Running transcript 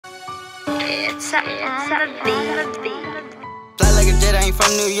It's on the beat. Fly like a jet, I ain't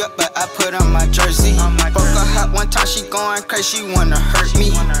from New York, but I put on my jersey. Broke her hot one time, she going crazy, she wanna hurt me.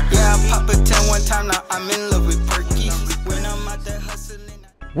 Yeah, I pop a 10 one time, now I'm in love with Perky. When I'm out there hustling.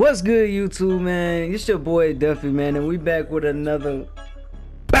 What's good, YouTube, man? It's your boy Duffy, man, and we back with another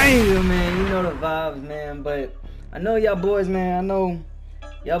banger, man. You know the vibes, man. But I know y'all boys, man. I know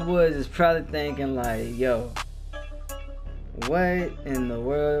y'all boys is probably thinking like, yo, what in the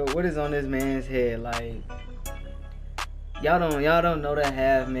world? What is on this man's head? Like, y'all don't know that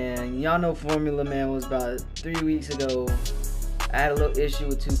half, man. Y'all know Formula, man, was about 3 weeks ago. I had a little issue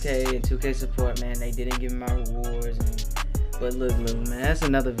with 2K and 2K support, man. They didn't give me my rewards, but look, man, that's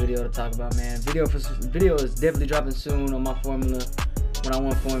another video to talk about, man. Video is definitely dropping soon on my Formula when I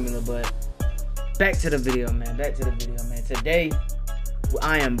want Formula. But back to the video, man. Today,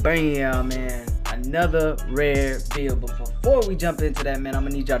 I am bringing y'all, man, another rare build. But before we jump into that, man, I'm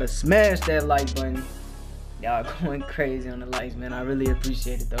gonna need y'all to smash that like button. Y'all going crazy on the likes, man. I really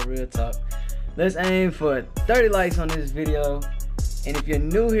appreciate it, though. Real talk. Let's aim for 30 likes on this video. And if you're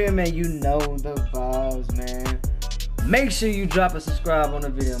new here, man, you know the vibes, man. Make sure you drop a subscribe on the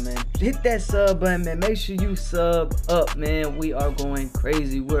video, man. Hit that sub button, man. Make sure you sub up, man. We are going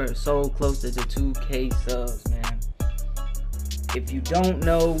crazy. We're so close to the 2K subs, man. If you don't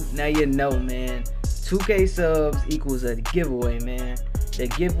know, now you know, man. 2K subs equals a giveaway, man. The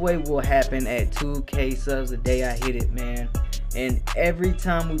giveaway will happen at 2K subs the day I hit it, man. And every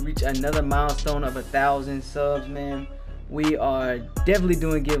time we reach another milestone of 1,000 subs, man, we are definitely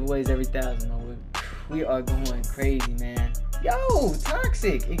doing giveaways every 1,000, man. We are going crazy, man. Yo,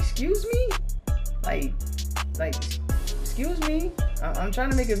 Toxic, excuse me? Like, excuse me? I'm trying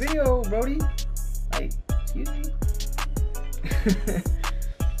to make a video, Brody. Like, excuse me?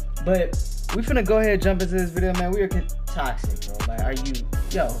 But we finna go ahead and jump into this video, man. We are Toxic, bro. Like, are you,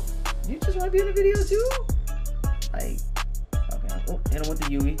 yo, you just want to be in the video too? Like, okay, oh, hit him with the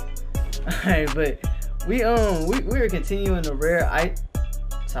Yui. Alright, but we are continuing the rare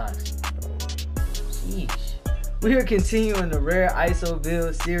Toxic, bro. Sheesh. We are continuing the rare ISO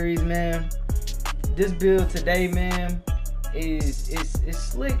build series, man. This build today, man, is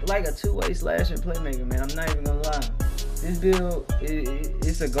slick like a two-way slashing playmaker, man. I'm not even gonna lie. This build,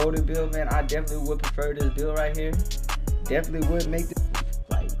 it's a golden build, man. I definitely would prefer this build right here. Definitely would make this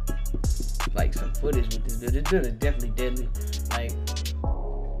like some footage with this build. This build is definitely deadly. Like,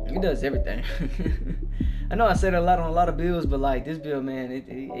 it does everything. I know I said a lot on a lot of builds, but like this build, man,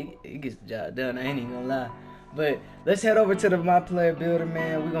 it gets the job done. I ain't even gonna lie. But let's head over to the My Player Builder,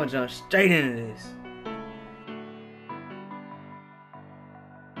 man. We're gonna jump straight into this.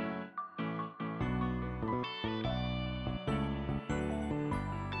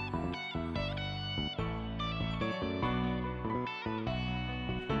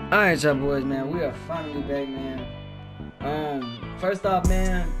 Alright, y'all boys, man, we are finally back, man. First off,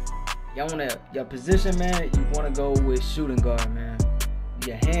 man, y'all wanna, your position, man, you wanna go with shooting guard, man.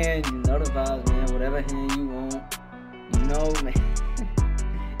 Your hand, you know the vibes, man. Whatever hand you want, you know, man.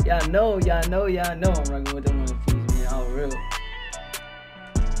 y'all know I'm rocking with them one piece, man. All real.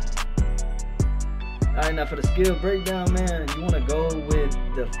 Alright, now for the skill breakdown, man, you wanna go with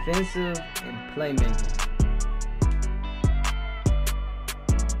defensive and playmaking.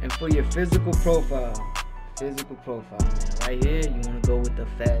 And for your physical profile, man, right here, you want to go with the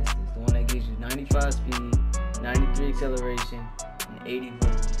fastest, the one that gives you 95 speed, 93 acceleration, and 80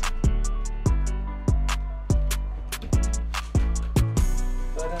 vertical.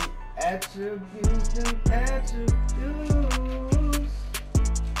 For them attributes.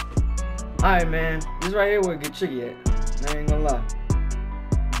 Alright, man, this right here will get tricky at. I ain't gonna lie.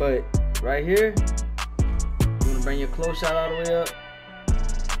 But right here, you want to bring your close shot all the way up.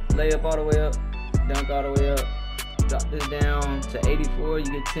 Lay up all the way up, dunk all the way up, drop this down to 84, you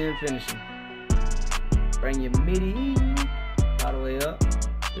get 10 finishing. Bring your midi all the way up,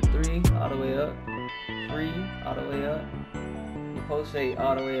 the 3 all the way up, 3 all the way up, your post fade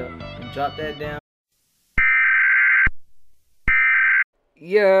all the way up, and drop that down.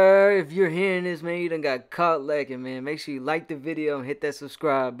 Yeah, if you're hearing this, man, you done got caught lacking, man. Make sure you like the video and hit that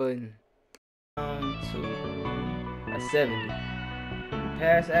subscribe button. Down to a 70.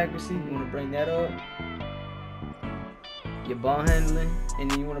 Pass accuracy, you want to bring that up. Your ball handling,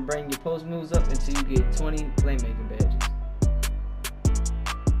 and then you want to bring your post moves up until you get 20 playmaking badges.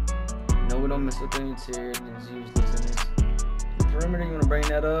 No, we don't mess with the interior, just use this in this. The perimeter, you want to bring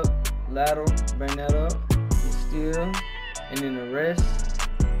that up. Lateral, bring that up. Your steal, and then the rest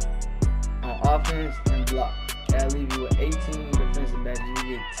on offense and block. That'll leave you with 18 defensive badges.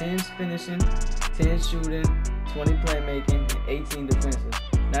 You get 10 finishing, 10 shooting, 20 playmaking, and 18 defensive.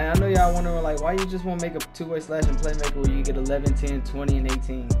 Now I know y'all wondering like, why you just want to make a two-way slashing playmaker where you get 11, 10, 20, and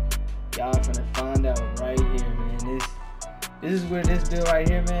 18? Y'all finna find out right here, man. This is where this build right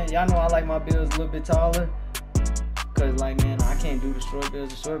here, man. Y'all know I like my builds a little bit taller. Cause like, man, I can't do the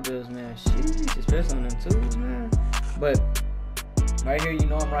short builds, man. Sheesh, especially on them twos, man. But right here, you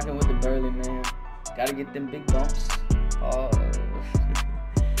know I'm rocking with the burly, man. Gotta get them big bumps. Oh,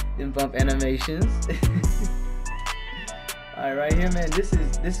 them bump animations. Alright, right here, man. This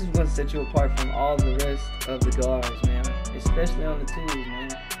is what sets you apart from all the rest of the guards, man. Especially on the twos, man.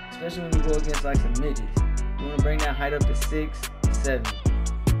 Especially when you go against like some midgets. You wanna bring that height up to 6, 7.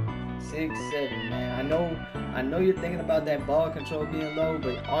 6, 7, man. I know you're thinking about that ball control being low,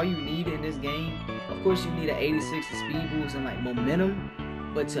 but all you need in this game, of course you need an 86 to speed boost and like momentum,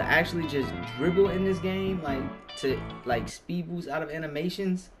 but to actually just dribble in this game, like to like speed boost out of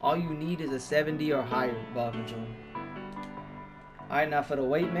animations, all you need is a 70 or higher ball control. Alright, now for the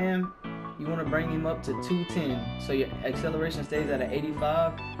weight, man, you want to bring him up to 210, so your acceleration stays at an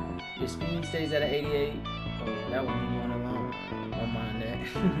 85, your speed stays at an 88. Oh, that one you want to don't mind that.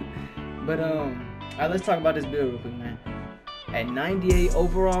 But alright, let's talk about this build real quick, man. At 98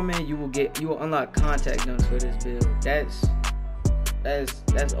 overall, man, you will unlock contact dunks for this build.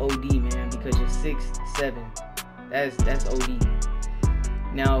 That's OD, man, because you're 6, 7. That's OD.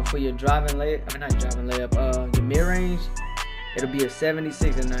 Now for your driving layup, not driving layup, your mid range, it'll be a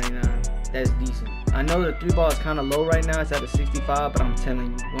 76 and 99. That's decent. I know the 3 ball is kind of low right now. It's at a 65, but I'm telling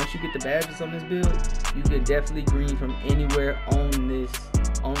you, once you get the badges on this build, you can definitely green from anywhere on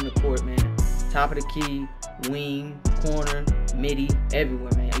the court, man. Top of the key, wing, corner, midi,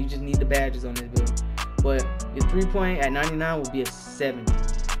 everywhere, man. You just need the badges on this build. But your 3-point at 99 will be a 70.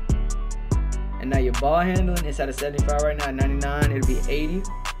 And now your ball handling, it's at a 75 right now. At 99, it'll be 80.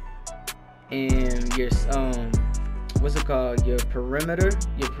 And your what's it called? Your perimeter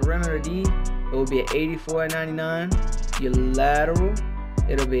D, it will be at 84 at 99. Your lateral,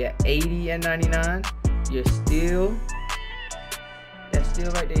 it'll be at 80 at 99. Your steal, that steal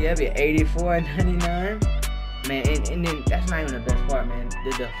right there, yeah, it'll be at 84 at 99. Man, and then that's not even the best part, man.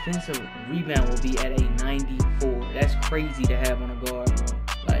 The defensive rebound will be at a 94. That's crazy to have on a guard, bro.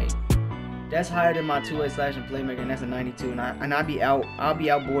 Like, that's higher than my two-way slashing playmaker, and that's a 92. And I'll be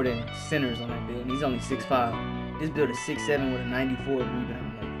outboarding centers on that build. And he's only 6'5". This build is 6'7" with a 94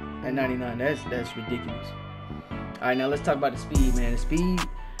 rebound. Like, at 99, that's ridiculous. All right, now let's talk about the speed, man. The speed,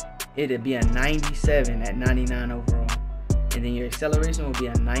 it'll be a 97 at 99 overall. And then your acceleration will be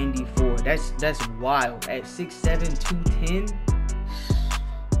a 94. That's wild. At 6'7", 210.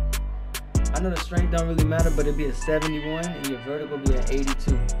 I know the strength don't really matter, but it'll be a 71, and your vertical will be an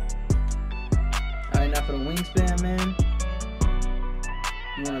 82. Alright, now for the wingspan, man,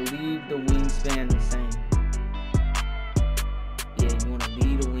 you want to leave the wingspan the same. Yeah, you want to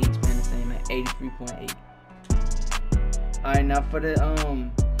leave the wingspan the same at 83.8. Alright, now for the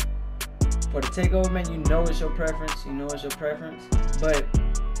takeover, man, you know it's your preference. But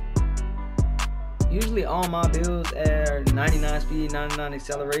usually all my builds are 99 speed, 99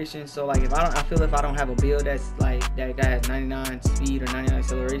 acceleration. So like if I don't have a build that's like that has 99 speed or 99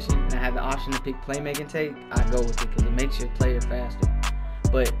 acceleration, and I have the option to pick playmaking take, I go with it because it makes your player faster.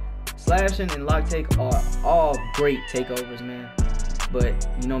 But slashing and lock take are all great takeovers, man. But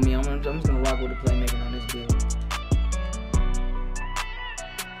you know me, I'm just gonna rock with the playmaking on this build.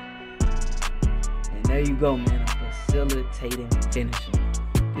 There you go, man. I'm facilitating finishing.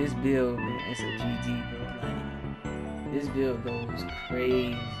 This build, man, it's a GG, bro. Like, this build goes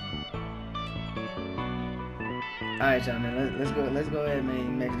crazy. Alright, y'all, man. Let's go ahead,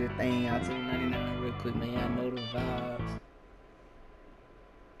 man. Make this thing out to 99 real quick, man. Y'all know the vibes.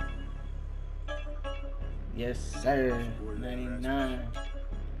 Yes, sir. 99.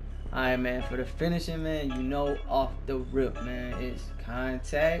 Alright, man. For the finishing, man, you know off the rip, man. It's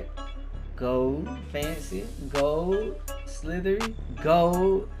contact. Gold, fancy, gold, slithery,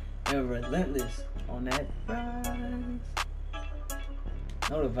 gold, and relentless on that prize.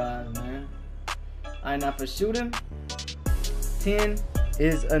 Know the vibes, man. Alright, now for shooting, 10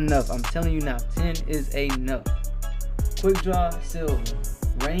 is enough. I'm telling you now, 10 is enough. Quick draw, silver.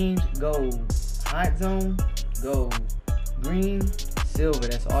 Range, gold. Hot zone, gold. Green, silver.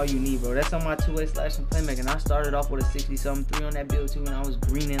 That's all you need, bro. That's on my two-way slashing playmaker. And I started off with a 60-something 3 on that build too, and I was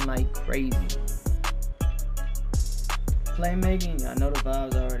greening like crazy. Playmaking, I know the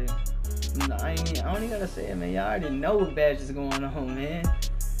vibes already. I don't even gotta say it, man. Y'all already know what badges is going on, man.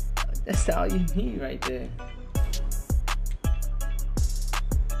 That's all you need right there.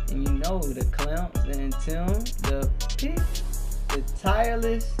 And you know the clamps, the intim, the pick, the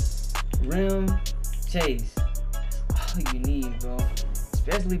tireless rim chase. That's all you need, bro.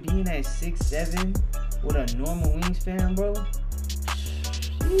 especially being at 6'7" with a normal wingspan, bro.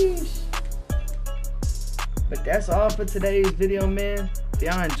 Sheesh. But that's all for today's video, man. If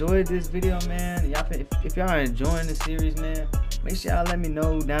y'all enjoyed this video, man, if y'all are enjoying the series, man, make sure y'all let me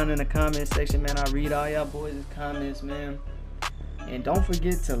know down in the comment section, man. I read all y'all boys' comments, man. And don't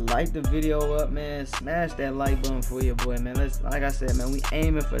forget to like the video up, man. Smash that like button for your boy, man. Like I said, man, we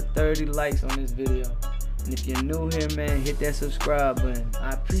aiming for 30 likes on this video. And if you're new here, man, hit that subscribe button.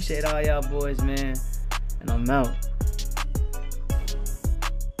 I appreciate all y'all boys, man. And I'm out.